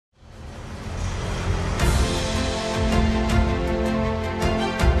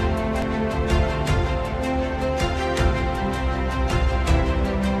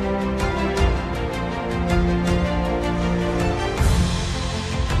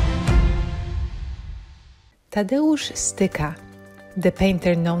Tadeusz Styka, the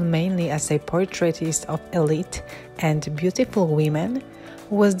painter known mainly as a portraitist of elite and beautiful women,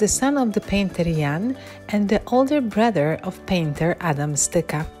 was the son of the painter Jan and the older brother of painter Adam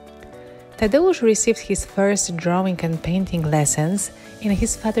Styka. Tadeusz received his first drawing and painting lessons in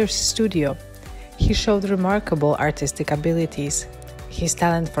his father's studio. He showed remarkable artistic abilities. His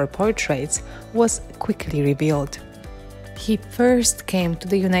talent for portraits was quickly revealed. He first came to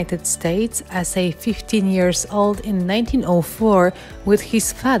the United States as a 15 years old in 1904 with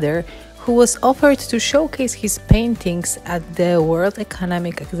his father, who was offered to showcase his paintings at the World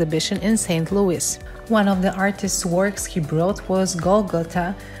Economic Exhibition in St. Louis. One of the artist's works he brought was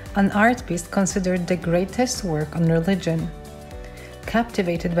Golgotha, an art piece considered the greatest work on religion.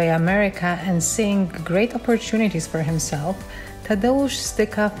 Captivated by America and seeing great opportunities for himself, Tadeusz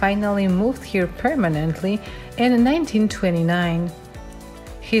Styka finally moved here permanently in 1929.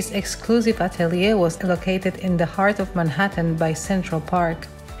 His exclusive atelier was located in the heart of Manhattan by Central Park.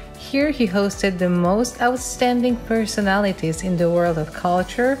 Here he hosted the most outstanding personalities in the world of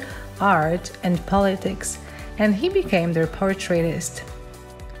culture, art, and politics, and he became their portraitist.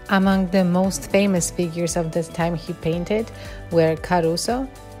 Among the most famous figures of the time he painted were Caruso,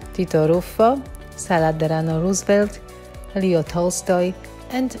 Tito Ruffo, Sala Delano Roosevelt, Leo Tolstoy,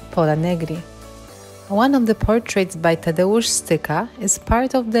 and Pola Negri. One of the portraits by Tadeusz Styka is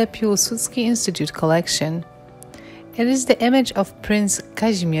part of the Pilsudski Institute collection. It is the image of Prince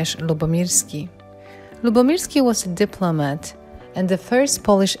Kazimierz Lubomirski. Lubomirski was a diplomat and the first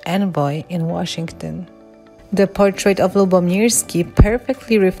Polish envoy in Washington. The portrait of Lubomirski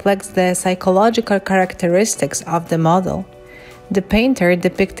perfectly reflects the psychological characteristics of the model. The painter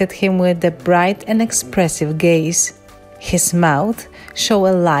depicted him with a bright and expressive gaze. His mouth shows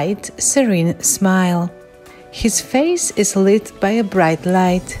a light, serene smile. His face is lit by a bright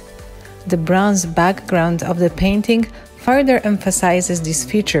light. The bronze background of the painting further emphasizes these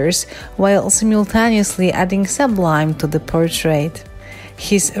features while simultaneously adding sublime to the portrait.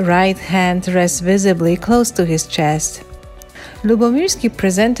 His right hand rests visibly close to his chest. Lubomirski,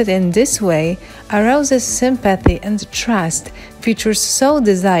 presented in this way, arouses sympathy and trust, features so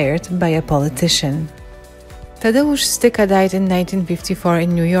desired by a politician. Tadeusz Styka died in 1954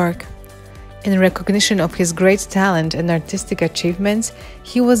 in New York. In recognition of his great talent and artistic achievements,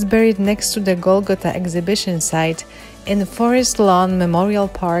 he was buried next to the Golgotha exhibition site in Forest Lawn Memorial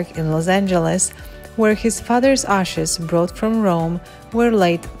Park in Los Angeles, where his father's ashes, brought from Rome, were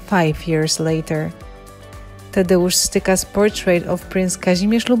laid 5 years later. Tadeusz Styka's portrait of Prince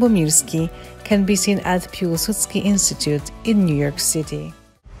Kazimierz Lubomirski can be seen at Pilsudski Institute in New York City.